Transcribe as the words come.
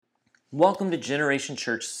Welcome to Generation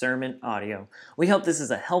Church Sermon Audio. We hope this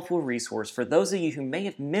is a helpful resource for those of you who may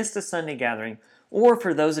have missed a Sunday gathering, or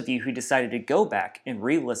for those of you who decided to go back and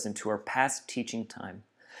re-listen to our past teaching time.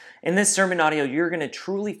 In this sermon audio, you're going to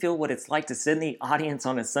truly feel what it's like to sit in the audience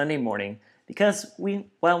on a Sunday morning because we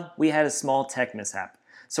had a small tech mishap.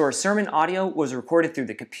 So our sermon audio was recorded through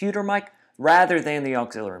the computer mic rather than the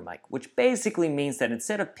auxiliary mic, which basically means that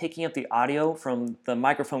instead of picking up the audio from the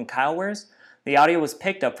microphone Kyle wears, the audio was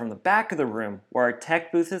picked up from the back of the room where our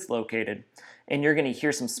tech booth is located, and you're going to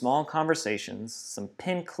hear some small conversations, some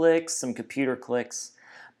pin clicks, some computer clicks.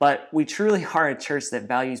 But we truly are a church that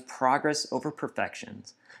values progress over perfection.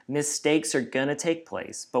 Mistakes are going to take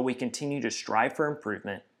place, but we continue to strive for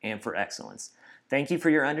improvement and for excellence. Thank you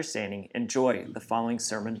for your understanding. Enjoy the following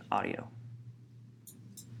sermon audio.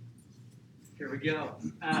 Here we go.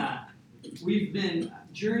 We've been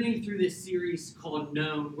journeying through this series called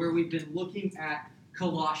Known, where we've been looking at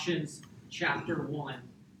Colossians chapter 1.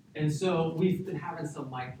 And so we've been having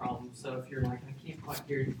some mic problems. So if you're like, I can't quite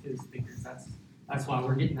hear you through the speakers, that's why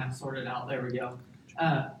we're getting that sorted out. There we go.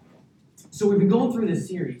 So we've been going through this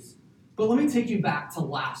series. But let me take you back to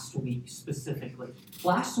last week specifically.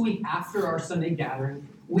 Last week, after our Sunday gathering,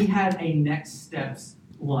 we had a Next Steps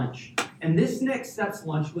lunch. And this Next Steps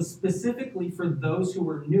lunch was specifically for those who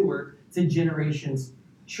were newer to Generations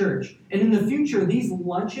Church. And in the future, these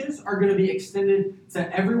lunches are going to be extended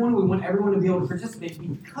to everyone. We want everyone to be able to participate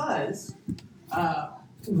because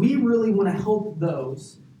we really want to help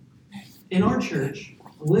those in our church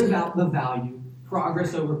live out the value,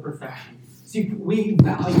 progress over perfection. See, we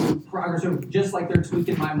value progress over, just like they're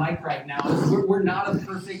tweaking my mic right now. We're not a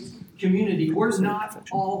perfect community. We're not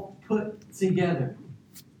all put together.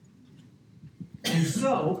 And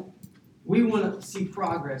so, we want to see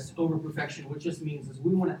progress over perfection, which just means is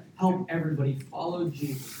we want to help everybody follow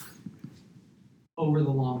Jesus over the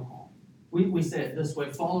long haul. We say it this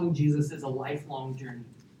way: following Jesus is a lifelong journey,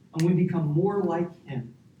 and we become more like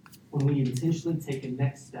Him when we intentionally take a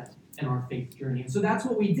next step in our faith journey. And so that's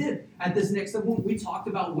what we did at this next step. We talked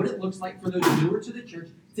about what it looks like for those newer to the church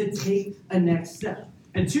to take a next step.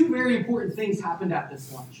 And two very important things happened at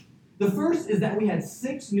this lunch. The first is that we had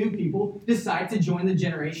 6 new people decide to join the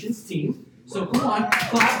Generations team. So come on,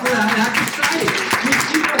 clap for that. That's exciting. We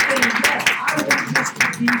see people saying, yes, I want this to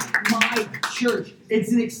be my church.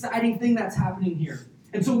 It's an exciting thing that's happening here.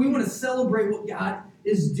 And so we want to celebrate what God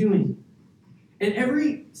is doing. And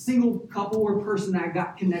every single couple or person that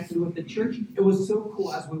got connected with the church, it was so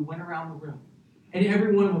cool as we went around the room. And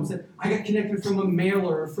every one of them said, I got connected from a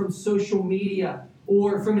mailer or from social media,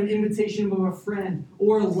 or from an invitation from a friend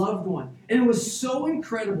or a loved one. And it was so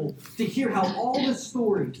incredible to hear how all the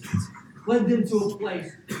stories led them to a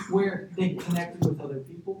place where they connected with other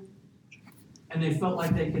people and they felt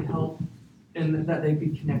like they could help and that they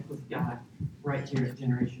could connect with God right here at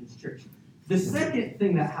Generations Church. The second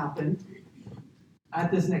thing that happened at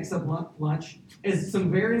this next lunch is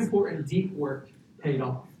some very important deep work paid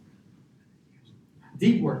off.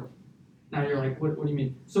 Deep work. Now you're like, what do you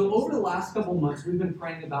mean? So over the last couple months, we've been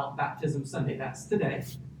praying about Baptism Sunday. That's today.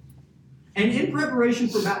 And in preparation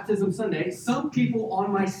for Baptism Sunday, some people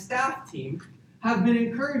on my staff team have been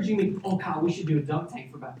encouraging me, oh, Kyle, we should do a dunk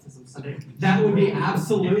tank for Baptism Sunday. That would be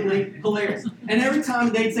absolutely hilarious. And every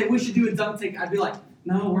time they'd say, we should do a dunk tank, I'd be like,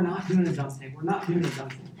 no, we're not doing a dunk tank. We're not doing a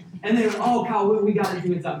dunk tank. And they were, oh, Kyle, we got to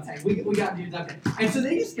do a dunk tank. We got to do a dunk tank. And so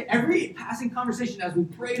they just, every passing conversation as we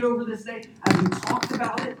prayed over this day, as we talked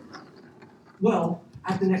about it, well,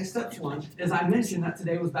 at the Next Steps lunch, as I mentioned that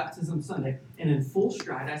today was Baptism Sunday, and in full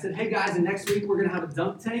stride, I said, hey guys, and next week we're going to have a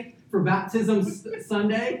dunk tank for Baptism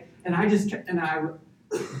Sunday, and I just stopped.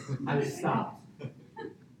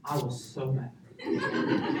 I was so mad.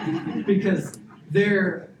 Because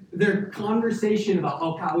their conversation about,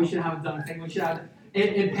 oh, Kyle, we should have a dunk tank,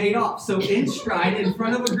 it paid off. So in stride, in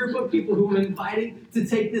front of a group of people who were invited to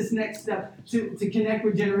take this next step to connect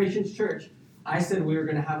with Generations Church, I said we were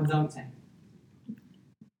going to have a dunk tank.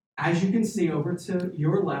 As you can see over to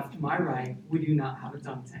your left, my right, we do not have a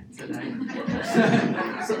dunk tank today.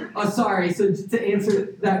 Sorry, so to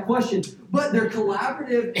answer that question, but their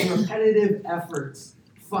collaborative and repetitive efforts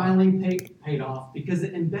finally paid off because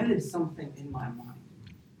it embedded something in my mind.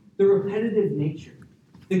 The repetitive nature,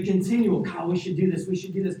 the continual, God, we should do this,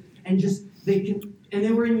 and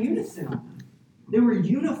they were in unison on that. They were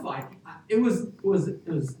unified. It was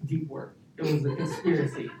deep work. It was a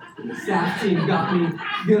conspiracy. The staff team got me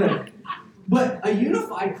good. But a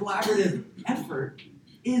unified collaborative effort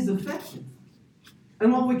is effective.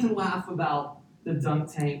 And while we can laugh about the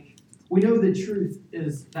dunk tank, we know the truth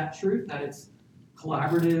is that it's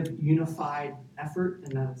collaborative, unified effort,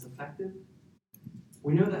 and that it's effective.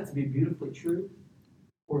 We know that to be beautifully true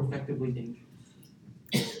or effectively dangerous.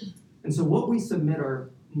 And so what we submit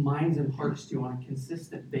our minds and hearts to on a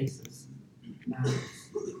consistent basis matters.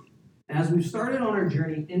 And as we've started on our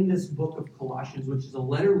journey in this book of Colossians, which is a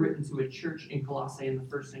letter written to a church in Colossae in the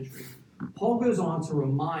first century, Paul goes on to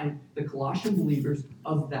remind the Colossian believers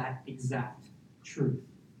of that exact truth.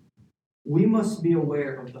 We must be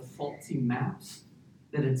aware of the faulty maps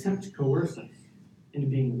that attempt to coerce us into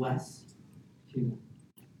being less human.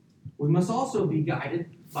 We must also be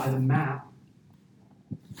guided by the map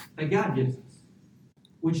that God gives us,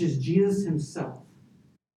 which is Jesus himself.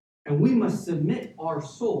 And we must submit our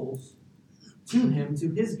souls to him,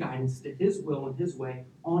 to his guidance, to his will and his way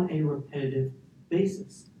on a repetitive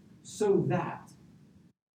basis, so that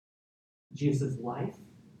Jesus' life,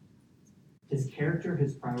 his character,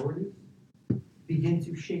 his priorities begin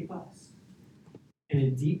to shape us in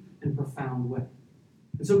a deep and profound way.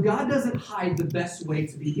 And so God doesn't hide the best way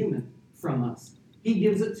to be human from us. He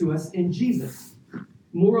gives it to us in Jesus.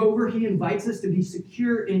 Moreover, he invites us to be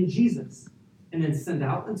secure in Jesus and then send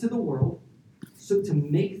out into the world so to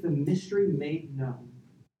make the mystery made known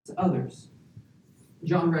to others.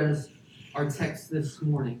 John read us our text this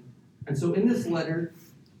morning. And so in this letter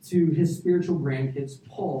to his spiritual grandkids,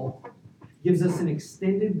 Paul gives us an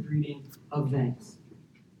extended greeting of thanks.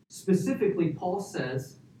 Specifically, Paul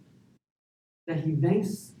says that he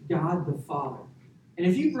thanks God the Father. And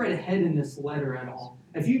if you've read ahead in this letter at all,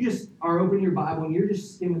 if you just are opening your Bible and you're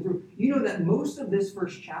just skimming through, you know that most of this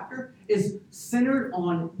first chapter is centered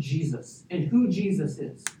on Jesus and who Jesus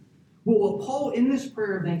is. Well, what Paul, in this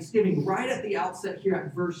prayer of thanksgiving, right at the outset here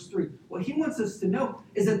at verse 3, what he wants us to know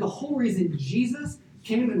is that the whole reason Jesus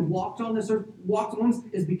came and walked on this earth, walked among us,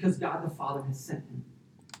 is because God the Father has sent him.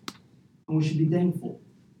 And we should be thankful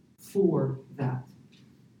for that.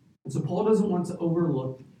 And so Paul doesn't want to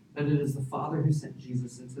overlook that it is the Father who sent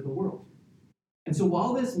Jesus into the world. And so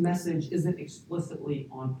while this message isn't explicitly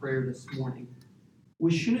on prayer this morning,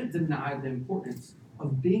 we shouldn't deny the importance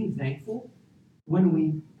of being thankful when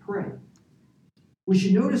we pray. We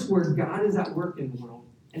should notice where God is at work in the world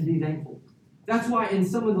and be thankful. That's why in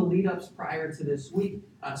some of the lead-ups prior to this week,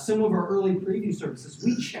 some of our early preview services,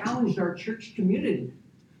 we challenged our church community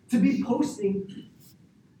to be posting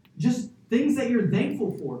just things that you're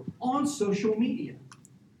thankful for on social media.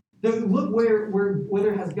 That look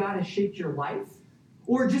whether has God has shaped your life,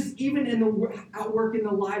 or just even in the outwork in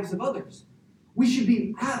the lives of others. We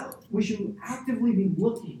should actively be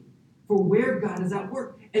looking for where God is at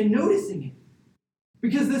work and noticing it,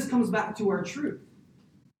 because this comes back to our truth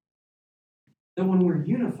that when we're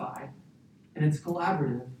unified and it's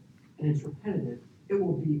collaborative and it's repetitive, it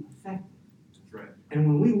will be effective. That's right. And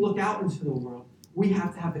when we look out into the world, we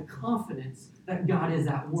have to have the confidence that God is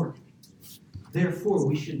at work. Therefore,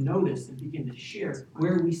 we should notice and begin to share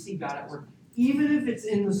where we see God at work, even if it's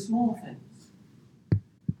in the small things.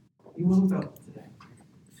 You woke up today.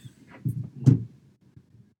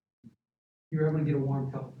 You were able to get a warm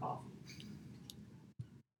cup of coffee.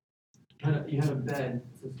 You had a bed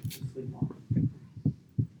to sleep on.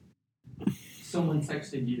 Someone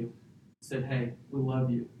texted you, said, "Hey, we love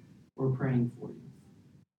you. We're praying for you."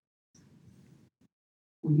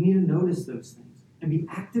 We need to notice those things and be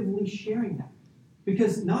actively sharing that.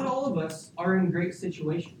 Because not all of us are in great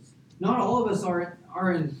situations. Not all of us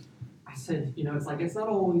are in, I said, it's not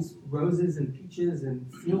always roses and peaches and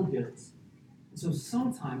feel-goods. And so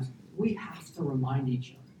sometimes we have to remind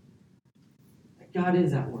each other that God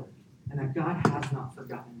is at work and that God has not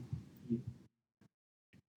forgotten you.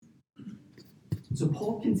 So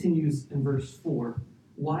Paul continues in verse 4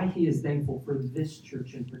 why he is thankful for this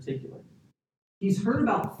church in particular. He's heard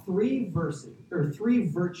about three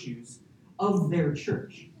virtues of their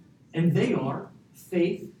church, and they are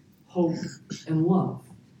faith, hope, and love.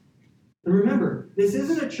 And remember, this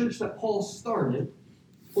isn't a church that Paul started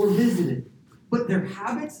or visited, but their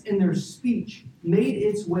habits and their speech made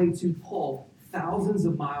its way to Paul thousands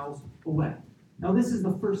of miles away. Now, this is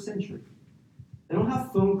the first century. They don't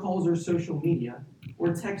have phone calls or social media or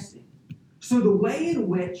texting. So the way in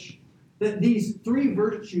which that these three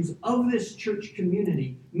virtues of this church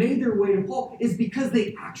community made their way to Paul is because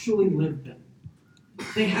they actually lived them.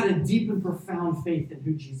 They had a deep and profound faith in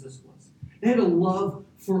who Jesus was. They had a love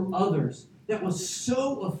for others that was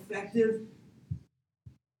so effective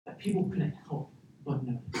that people couldn't help but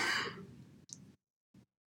notice.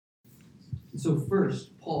 And so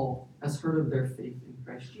first, Paul has heard of their faith in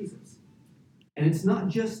Christ Jesus. And it's not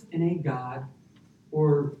just in a God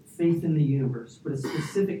or faith in the universe, but a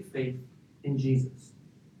specific faith in Jesus.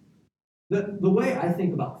 The way I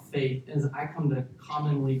think about faith, as I come to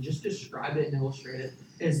commonly just describe it and illustrate it,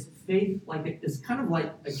 is faith is kind of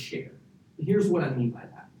like a chair. Here's what I mean by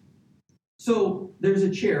that. So there's a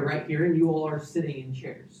chair right here, and you all are sitting in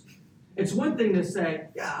chairs. It's one thing to say,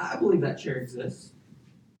 yeah, I believe that chair exists.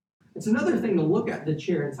 It's another thing to look at the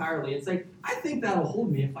chair entirely and say, I think that'll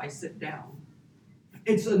hold me if I sit down.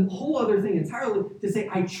 It's a whole other thing entirely to say,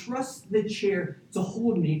 I trust the chair to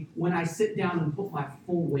hold me when I sit down and put my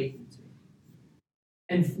full weight into it.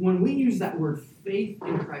 And when we use that word faith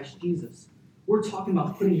in Christ Jesus, we're talking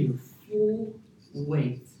about putting your full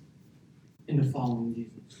weight into following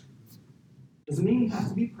Jesus. Doesn't mean you have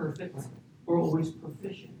to be perfect or always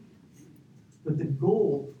proficient. But the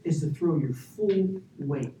goal is to throw your full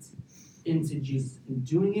weight into Jesus and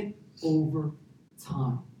doing it over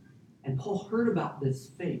time. And Paul heard about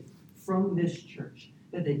this faith from this church,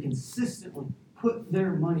 that they consistently put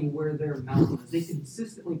their money where their mouth was. They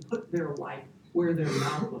consistently put their life where their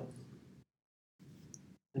mouth was.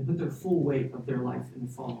 And put their full weight of their life in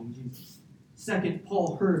following Jesus. Second,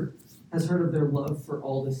 Paul has heard of their love for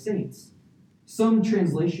all the saints. Some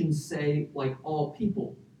translations say, like, all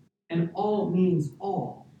people. And all means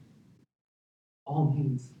all. All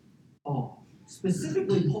means all.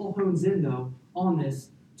 Specifically, Paul hones in, though, on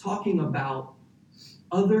this, talking about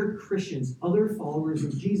other Christians, other followers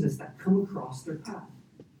of Jesus that come across their path.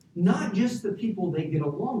 Not just the people they get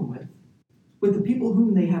along with, but the people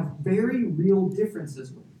whom they have very real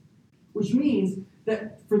differences with. Which means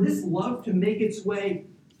that for this love to make its way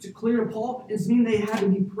to clear to Paul, it means they had to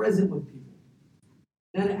be present with people.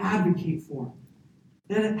 They had to advocate for them.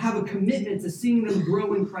 They had to have a commitment to seeing them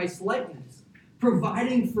grow in Christ's likeness.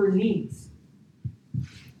 Providing for needs.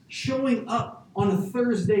 Showing up on a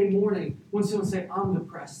Thursday morning when someone say, I'm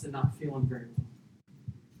depressed and not feeling very well.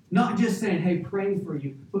 Not just saying, hey, praying for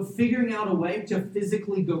you, but figuring out a way to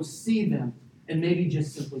physically go see them and maybe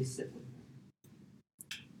just simply sit with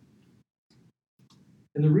them.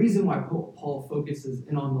 And the reason why Paul focuses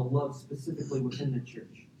in on the love specifically within the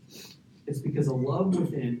church is because a love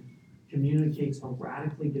within communicates a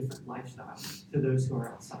radically different lifestyle to those who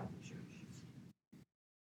are outside the church.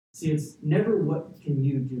 See, it's never what can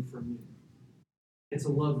you do for me. It's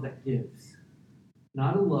a love that gives,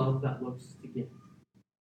 not a love that looks to give.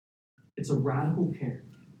 It's a radical care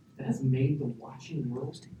that has made the watching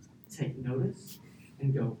world take notice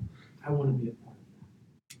and go, I want to be a part of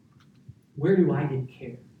that. Where do I get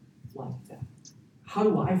care like that? How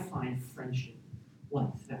do I find friendship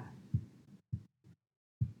like that?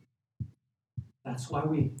 That's why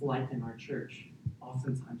we liken our church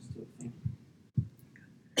oftentimes to a family.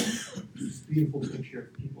 This beautiful picture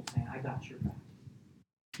of people saying, I got your back.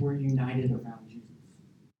 We're united around Jesus.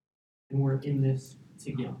 And we're in this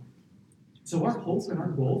together. So our hope and our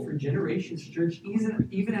goal for Generations Church,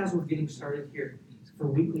 even as we're getting started here for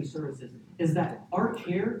weekly services, is that our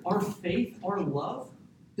care, our faith, our love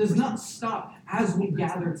does not stop as we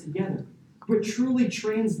gather together, but truly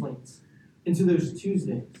translates into those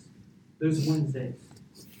Tuesdays, those Wednesdays,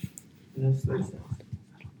 and those Thursdays.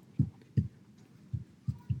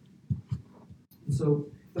 And so,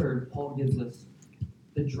 third, Paul gives us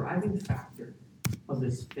the driving factor of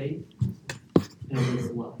this faith and of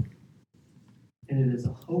this love. And it is a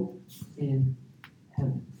hope in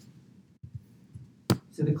heaven.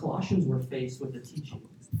 So the Colossians were faced with a teaching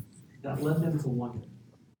that led them to wonder,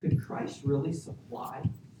 could Christ really supply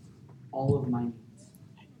all of my needs?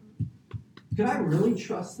 Could I really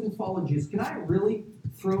trust and follow Jesus? Can I really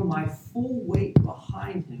throw my full weight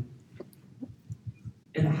behind him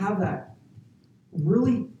and have that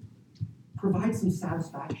really provide some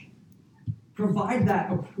satisfaction? Provide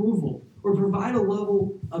that approval, or provide a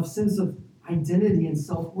level of sense of identity and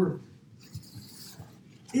self-worth.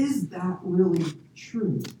 Is that really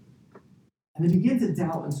true? And they begin to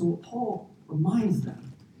doubt. And so what Paul reminds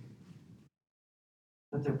them,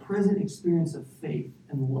 that their present experience of faith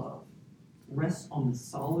and love rests on the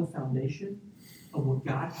solid foundation of what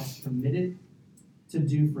God has committed to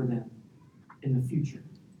do for them in the future.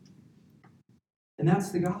 And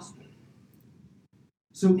that's the gospel.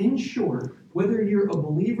 So in short, whether you're a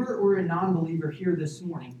believer or a non-believer here this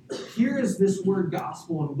morning, here is this word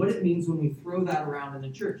gospel and what it means when we throw that around in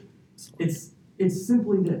the church. It's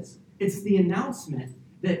simply this. It's the announcement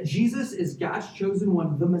that Jesus is God's chosen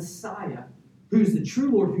one, the Messiah, who's the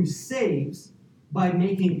true Lord, who saves by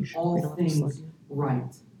making all things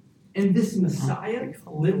right. And this Messiah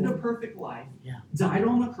lived a perfect life, died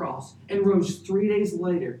on the cross, and rose 3 days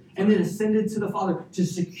later, and then ascended to the Father to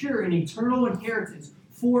secure an eternal inheritance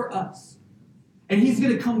for us. And he's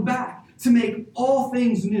going to come back to make all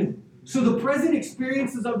things new. So the present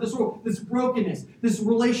experiences of this world, this brokenness, this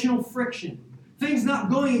relational friction, things not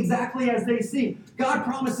going exactly as they seem, God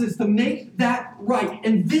promises to make that right.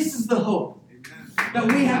 And this is the hope that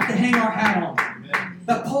we have to hang our hat on.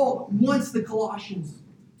 That Paul wants the Colossians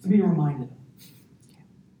to be reminded of.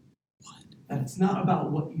 That it's not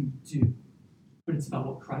about what you do, but it's about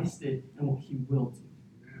what Christ did and what he will do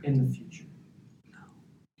in the future.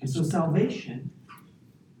 And so salvation,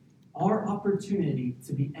 our opportunity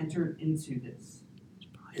to be entered into this,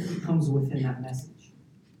 it comes within that message.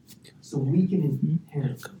 So we can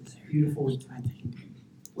inherit this beautiful eternity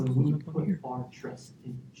when we put our trust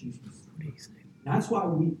in Jesus. That's why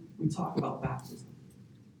we talk about baptism.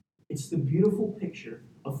 It's the beautiful picture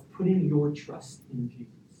of putting your trust in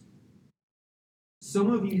Jesus.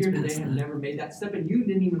 Some of you here today have never made that step, and you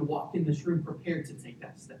didn't even walk in this room prepared to take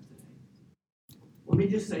that step today. Let me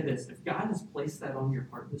just say this. If God has placed that on your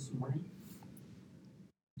heart this morning,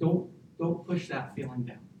 don't push that feeling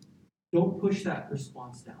down. Don't push that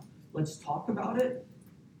response down. Let's talk about it,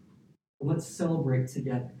 and let's celebrate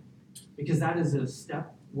together. Because that is a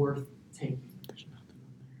step worth taking.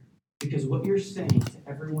 Because what you're saying to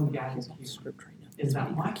everyone gathered here is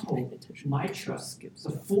that my hope, my trust,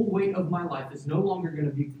 the full weight of my life is no longer going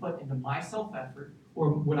to be put into my self-effort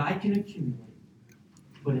or what I can accumulate,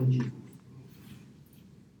 but in Jesus.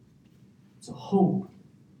 So hope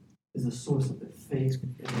is the source of their faith.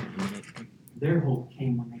 Their hope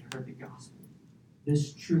came when they heard the gospel.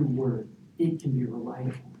 This true word, it can be relied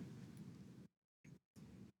upon.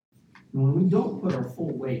 And when we don't put our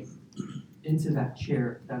full weight into that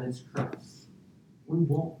chair that is Christ, we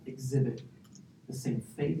won't exhibit the same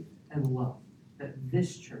faith and love that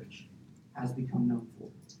this church has become known for.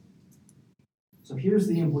 So here's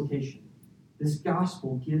the implication. This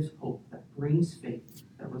gospel gives hope that brings faith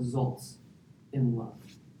that results in love.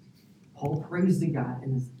 Paul prays to God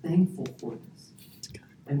and is thankful for this.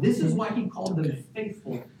 And this is why he called them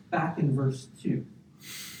faithful back in verse 2.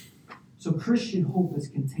 So Christian hope is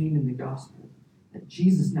contained in the gospel that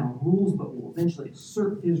Jesus now rules but will eventually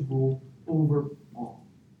assert his rule over all.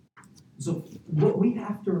 So what we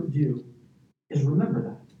have to do is remember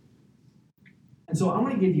that. And so I'm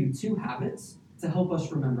going to give you 2 habits to help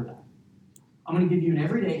us remember that. I'm going to give you an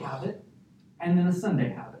everyday habit and then a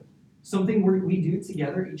Sunday habit. Something we do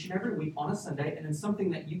together each and every week on a Sunday, and then something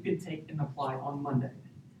that you can take and apply on Monday.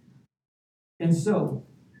 And so,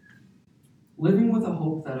 living with a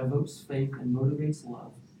hope that evokes faith and motivates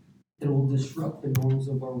love, it will disrupt the norms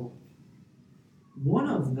of our world. One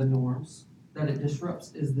of the norms that it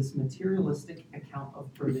disrupts is this materialistic account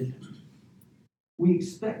of provision. We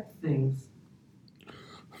expect things,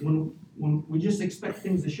 when we just expect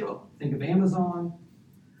things to show up. Think of Amazon,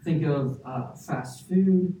 think of fast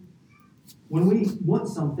food. When we want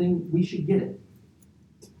something, we should get it.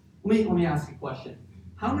 Let me ask a question.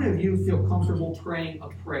 How many of you feel comfortable praying a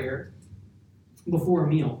prayer before a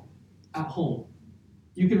meal at home?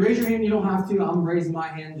 You can raise your hand, you don't have to. I'm raising my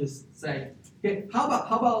hand, just say, okay, how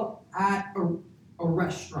about at a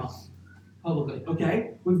restaurant publicly,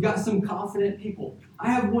 okay? We've got some confident people.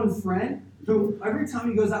 I have one friend who, every time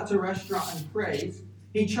he goes out to a restaurant and prays,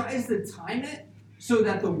 he tries to time it so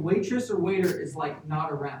that the waitress or waiter is like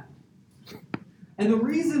not around. And the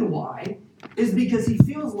reason why is because he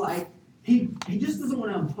feels like he just doesn't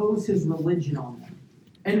want to impose his religion on them.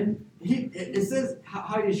 And it says,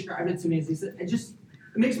 how he described it to me is he said, it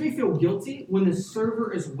makes me feel guilty when the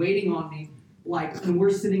server is waiting on me, like, and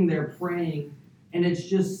we're sitting there praying, and it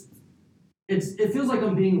feels like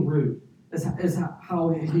I'm being rude, is how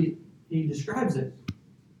he describes it.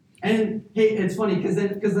 And hey, it's funny, because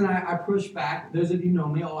then I push back. Those of you know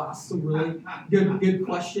me, I'll ask some really good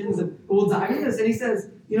questions, and we'll dive into this. And he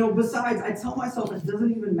says, besides, I tell myself it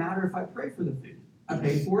doesn't even matter if I pray for the food. I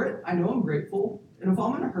paid for it. I know I'm grateful. And if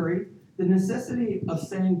I'm in a hurry, the necessity of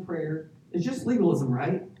saying prayer is just legalism,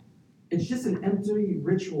 right? It's just an empty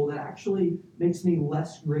ritual that actually makes me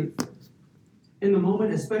less grateful. In the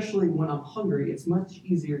moment, especially when I'm hungry, it's much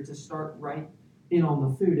easier to start right in on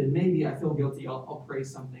the food. And maybe I feel guilty, I'll pray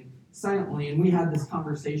something silently. And we had this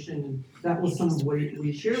conversation, and that was some of what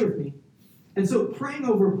he shared with me. And so praying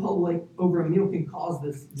over a meal can cause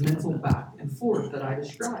this mental back and forth that I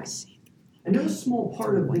described. And no small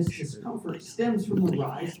part of this discomfort stems from the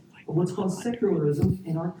rise of what's called secularism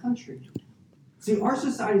in our country. See, our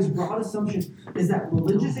society's broad assumption is that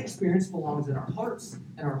religious experience belongs in our hearts,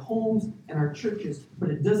 and our homes, and our churches, but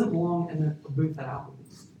it doesn't belong in a booth at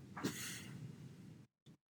Applebee's.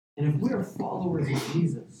 And if we are followers of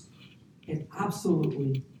Jesus, it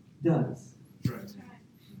absolutely does.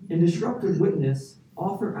 In Disruptive Witness,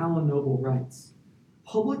 author Alan Noble writes,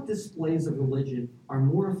 public displays of religion are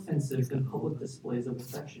more offensive than public displays of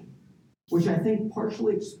affection, which I think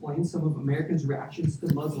partially explains some of Americans' reactions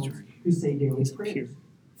to Muslims who say daily prayers.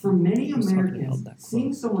 For many Americans,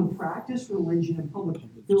 seeing someone practice religion in public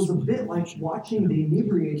feels a bit like watching the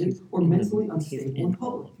inebriated or mentally unstable in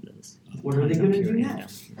public. What are they going to do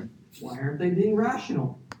next? Why aren't they being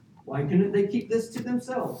rational? Why couldn't they keep this to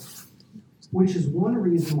themselves? Which is one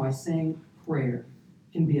reason why saying prayer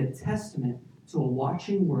can be a testament to a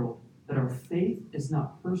watching world that our faith is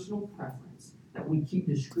not personal preference, that we keep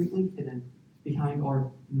discreetly hidden behind our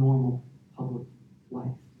normal public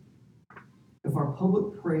life. If our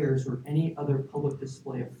public prayers or any other public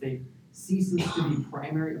display of faith ceases to be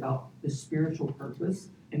primary about the spiritual purpose,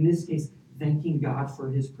 in this case, thanking God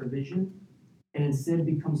for his provision, and instead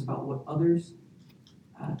becomes about what others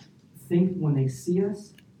think when they see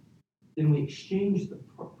us, then we exchange the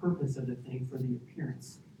purpose of the thing for the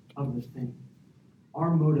appearance of the thing.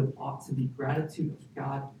 Our motive ought to be gratitude of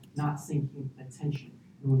God, not seeking attention.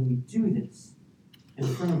 And when we do this in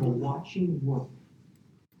front of a watching world,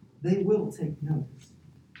 they will take notice.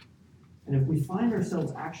 And if we find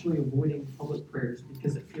ourselves actually avoiding public prayers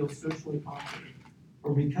because it feels socially awkward,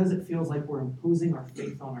 or because it feels like we're imposing our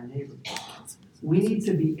faith on our neighbors, we need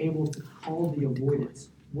to be able to call the avoidance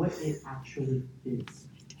what it actually is.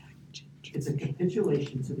 It's a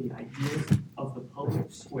capitulation to the ideas of the public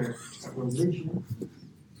square that religion,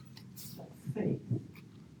 that faith,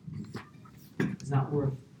 is not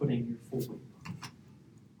worth putting your full weight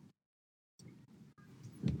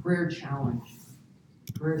on. Prayer challenges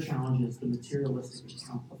the materialistic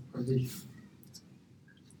account of provision.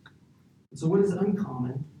 So what is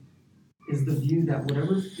uncommon is the view that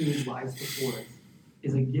whatever food lies before us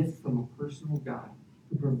is a gift from a personal God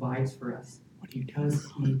who provides for us because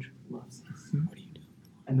he loves us.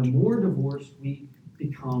 And the more divorced we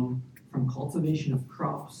become from cultivation of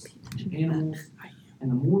crops and animals, and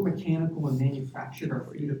the more mechanical and manufactured our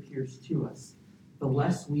food appears to us, the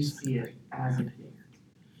less we see it as a gift.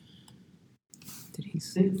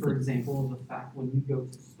 Think, for example, of the fact when you go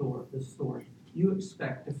to the store, you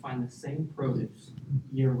expect to find the same produce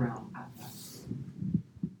year-round at that store.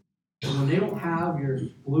 And when they don't have your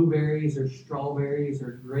blueberries or strawberries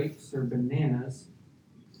or grapes or bananas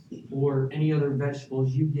or any other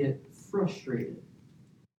vegetables, you get frustrated.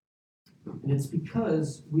 And it's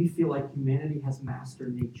because we feel like humanity has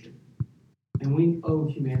mastered nature. And we owe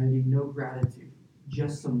humanity no gratitude,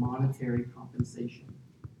 just some monetary compensation.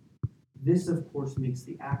 This, of course, makes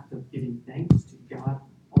the act of giving thanks to God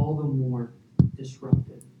all the more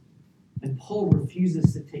disruptive. And Paul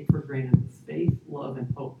refuses to take for granted the faith, love,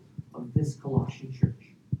 and hope of this Colossian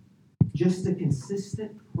church. Just a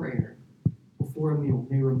consistent prayer before a meal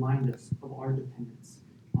may remind us of our dependence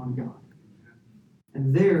on God.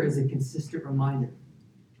 And there is a consistent reminder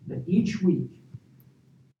that each week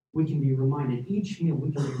we can be reminded, each meal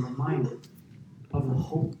we can be reminded of the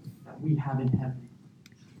hope that we have in heaven,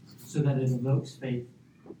 so that it evokes faith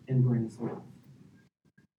and brings life.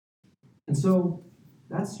 And so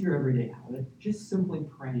that's your everyday habit, just simply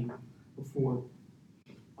praying before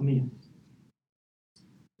a meal.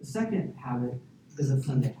 The second habit is a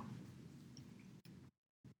Sunday habit.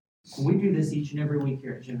 And we do this each and every week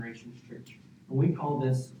here at Generations Church, and we call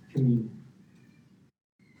this communion.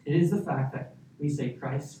 It is the fact that we say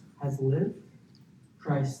Christ has lived,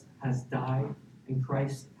 Christ has died, and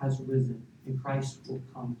Christ has risen, and Christ will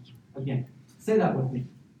come again. Say that with me.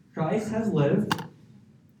 Christ has lived,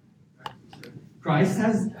 Christ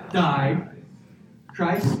has died,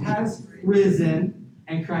 Christ has risen,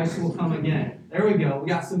 and Christ will come again. There we go. We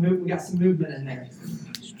got some movement in there.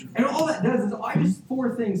 And all that does is just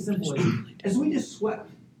four things simply. As we just swept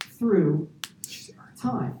through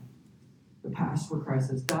time, the past where Christ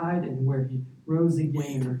has died and where he rose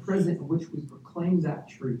again, and the present in which we proclaim that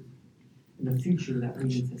truth, and the future that we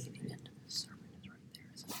anticipate.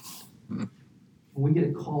 And we get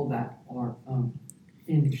to call that our end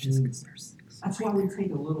communion. That's why we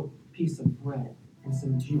take a little piece of bread and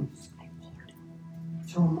some juice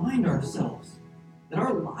to remind ourselves that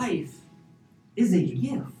our life is a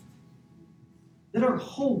gift, that our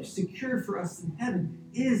hope secured for us in heaven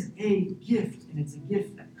is a gift, and it's a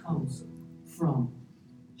gift that comes from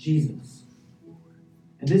Jesus.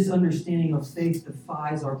 And this understanding of faith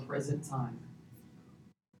defies our present time,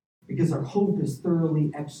 because our hope is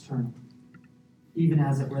thoroughly external, even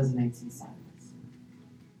as it resonates inside of us.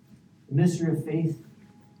 The mystery of faith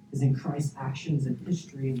is in Christ's actions in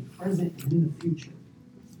history, in the present and in the future.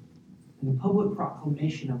 And the public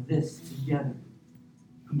proclamation of this together,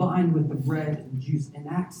 combined with the bread and juice,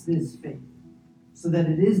 enacts this faith, so that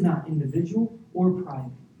it is not individual or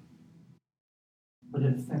private, but it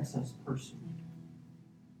it affects us personally.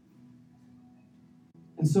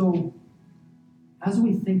 And so, as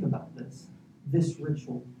we think about this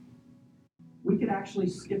ritual, we could actually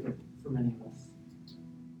skip it for many of us.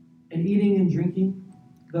 In eating and drinking,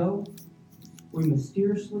 though, we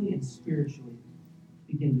mysteriously and spiritually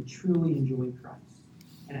begin to truly enjoy Christ,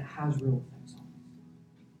 and it has real effects on us.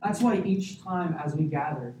 That's why each time as we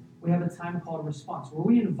gather, we have a time called response, where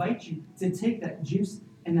we invite you to take that juice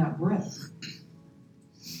and that bread,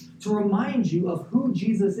 to remind you of who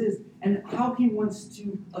Jesus is and how he wants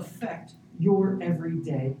to affect your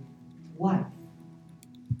everyday life.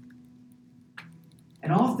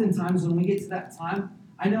 And oftentimes when we get to that time,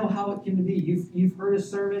 I know how it can be. You've heard a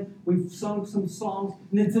sermon, we've sung some songs,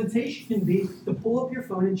 and the temptation can be to pull up your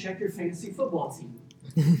phone and check your fantasy football team.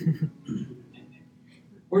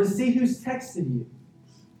 Or to see who's texted you.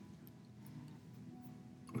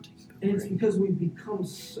 And it's because we've become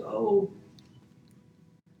so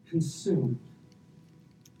consumed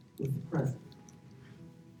with the present,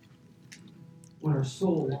 when our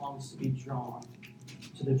soul longs to be drawn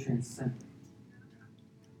to the transcendent,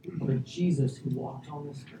 of a Jesus who walked on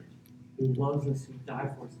this earth, who loves us, who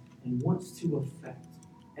died for us, and wants to affect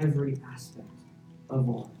every aspect of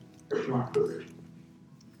our lives.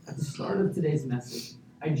 At the start of today's message,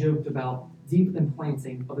 I joked about deep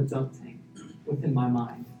implanting of a dunk tank within my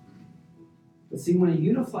mind. But see, when a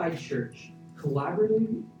unified church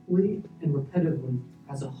collaboratively and repetitively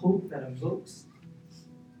has a hope that evokes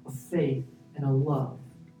a faith and a love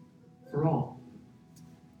for all,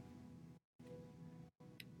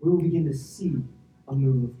 we will begin to see a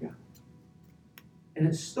move of God. And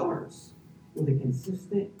it starts with a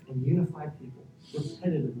consistent and unified people,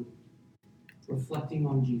 repetitively reflecting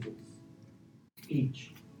on Jesus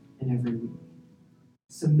each and every week,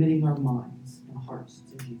 submitting our minds and hearts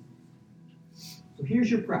to Jesus. So here's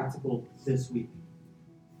your practical this week.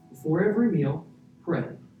 Before every meal, pray.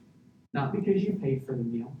 Not because you paid for the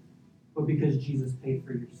meal, but because Jesus paid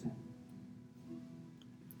for your sin.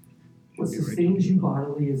 What sustains you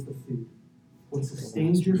bodily is the food. What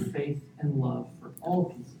sustains your faith and love for all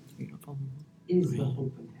people is the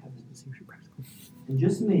hope in heaven. And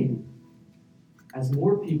just maybe, as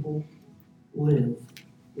more people live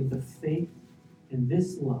with the faith and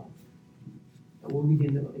this love, that we'll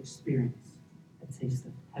begin to experience a taste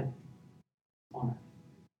of heaven on earth.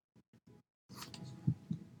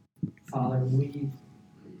 Father, we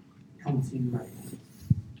come to you right now.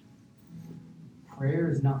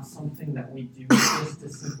 Prayer is not something that we do just to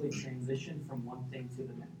simply transition from one thing to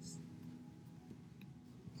the next.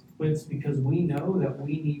 But it's because we know that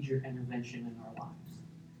we need your intervention in our lives.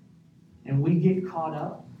 And we get caught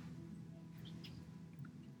up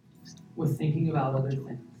with thinking about other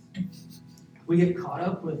things. We get caught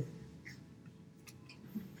up with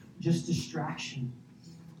just distraction.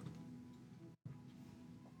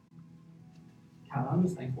 God, I'm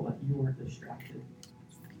just thankful that you weren't distracted.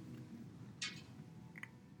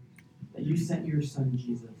 That you sent your son,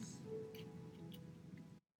 Jesus.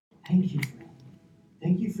 Thank you for that.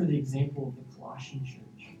 Thank you for the example of the Colossian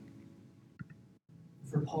church.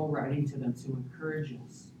 For Paul writing to them to encourage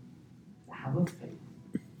us to have a faith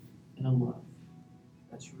and a love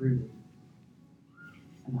that's rooted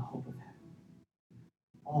in the hope of heaven.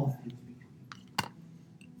 All things becoming.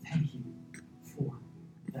 Thank you for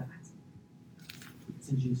that. It's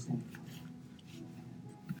in Jesus' name.